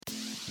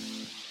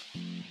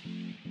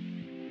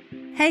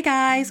Hey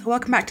guys,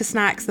 welcome back to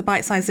Snacks, the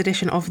bite-sized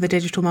edition of the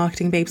Digital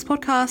Marketing Babes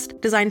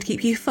podcast, designed to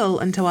keep you full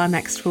until our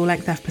next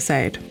full-length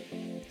episode.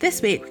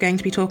 This week we're going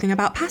to be talking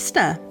about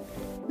pasta.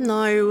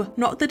 No,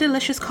 not the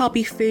delicious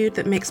carby food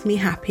that makes me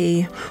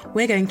happy.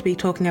 We're going to be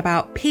talking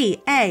about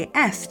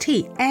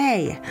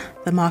PASTA,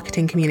 the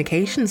marketing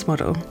communications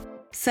model.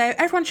 So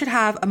everyone should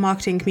have a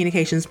marketing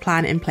communications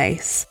plan in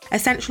place.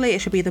 Essentially,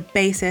 it should be the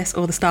basis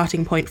or the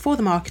starting point for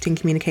the marketing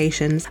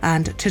communications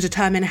and to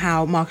determine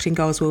how marketing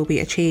goals will be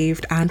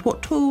achieved and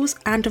what tools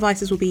and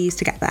devices will be used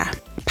to get there.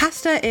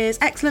 PASTA is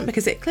excellent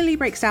because it clearly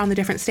breaks down the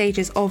different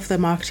stages of the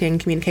marketing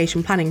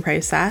communication planning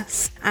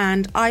process.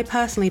 And I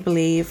personally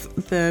believe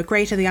the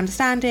greater the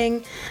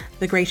understanding,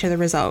 the greater the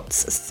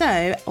results.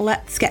 So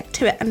let's get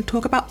to it and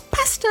talk about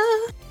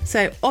PASTA.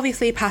 So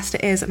obviously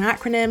PASTA is an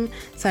acronym,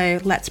 so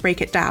let's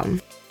break it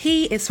down.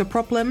 P is for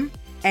problem,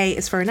 A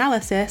is for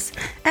analysis,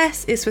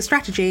 S is for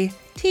strategy,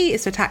 T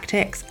is for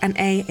tactics, and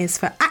A is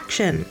for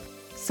action.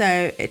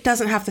 So it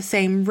doesn't have the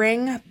same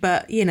ring,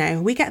 but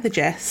we get the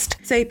gist.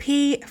 So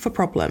P for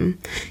problem.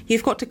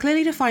 You've got to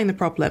clearly define the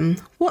problem.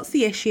 What's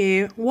the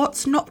issue?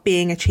 What's not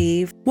being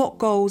achieved? What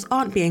goals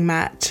aren't being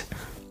met?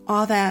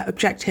 Are there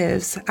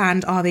objectives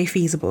and are they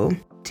feasible?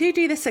 To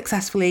do this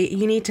successfully,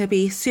 you need to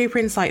be super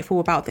insightful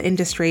about the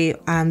industry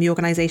and the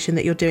organisation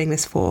that you're doing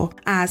this for,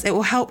 as it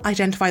will help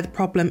identify the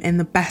problem in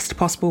the best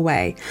possible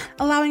way,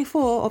 allowing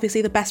for,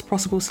 obviously, the best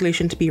possible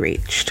solution to be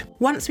reached.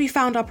 Once we've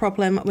found our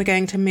problem, we're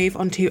going to move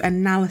on to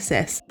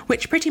analysis,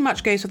 which pretty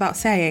much goes without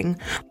saying,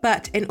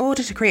 but in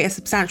order to create a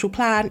substantial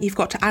plan, you've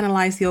got to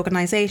analyse the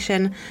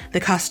organisation, the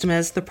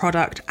customers, the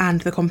product, and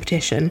the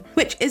competition,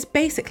 which is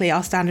basically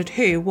our standard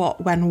who,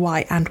 what, when,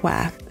 why, and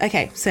where.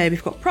 Okay, so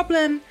we've got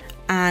problem,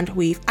 and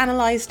we've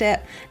analysed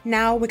it.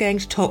 Now we're going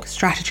to talk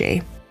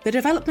strategy. The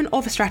development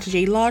of a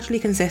strategy largely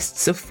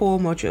consists of 4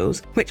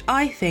 modules, which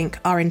I think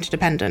are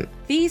interdependent.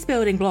 These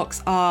building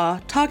blocks are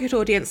target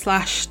audience /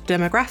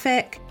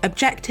 demographic,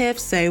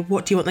 objectives, so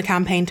what do you want the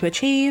campaign to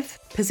achieve,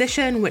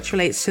 position, which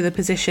relates to the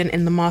position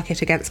in the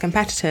market against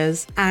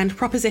competitors, and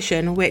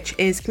proposition, which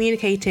is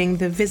communicating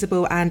the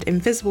visible and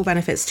invisible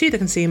benefits to the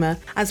consumer,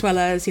 as well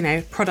as,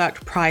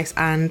 product, price,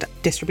 and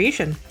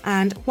distribution.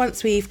 And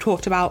once we've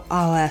talked about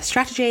our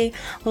strategy,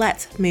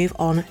 let's move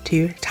on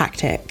to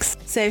tactics.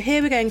 So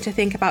here we're going to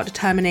think about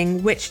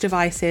determining which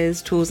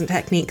devices, tools, and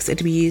techniques are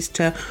to be used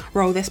to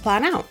roll this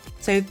plan out.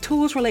 So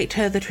tools relate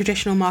to the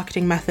traditional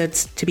marketing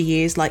methods to be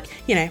used, like,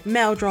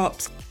 mail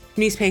drops,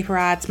 newspaper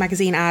ads,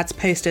 magazine ads,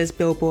 posters,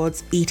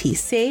 billboards,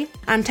 etc.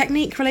 And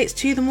technique relates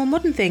to the more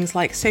modern things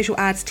like social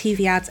ads,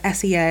 TV ads,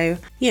 SEO.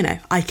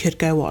 I could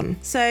go on.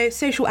 So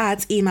social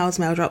ads, emails,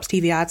 mail drops,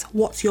 TV ads,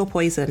 what's your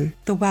poison?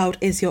 The world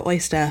is your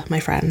oyster, my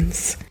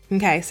friends.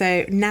 Okay,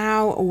 so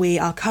now we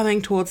are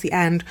coming towards the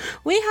end.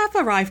 We have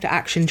arrived at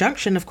Action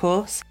Junction, of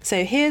course.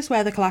 So here's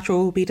where the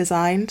collateral will be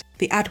designed,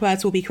 the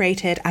AdWords will be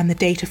created, and the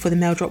data for the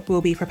mail drop will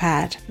be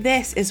prepared.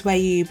 This is where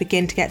you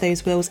begin to get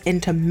those wheels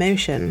into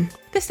motion.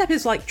 This step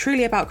is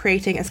truly about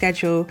creating a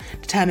schedule,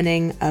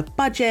 determining a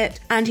budget,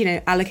 and,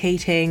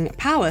 allocating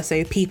power,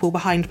 so people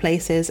behind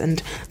places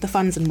and the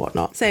funds and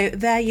whatnot. So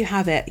there you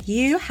have it.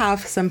 You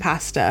have some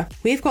pasta.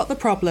 We've got the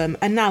problem,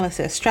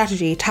 analysis,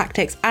 strategy,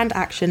 tactics, and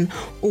action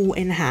all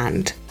in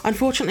hand.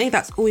 Unfortunately,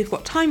 that's all we've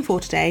got time for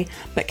today,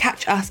 but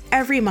catch us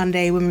every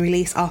Monday when we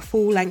release our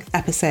full-length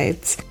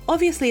episodes.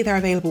 Obviously, they're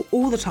available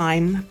all the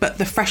time, but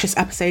the freshest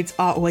episodes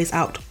are always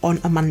out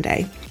on a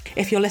Monday.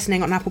 If you're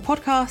listening on Apple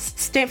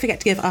Podcasts, don't forget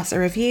to give us a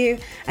review,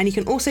 and you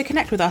can also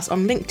connect with us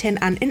on LinkedIn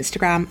and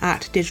Instagram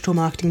at Digital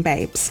Marketing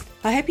Babes.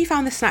 I hope you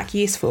found this snack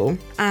useful,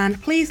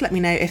 and please let me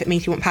know if it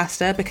means you want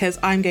pasta, because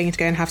I'm going to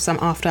go and have some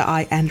after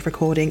I end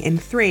recording in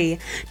 3,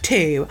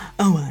 2,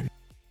 1.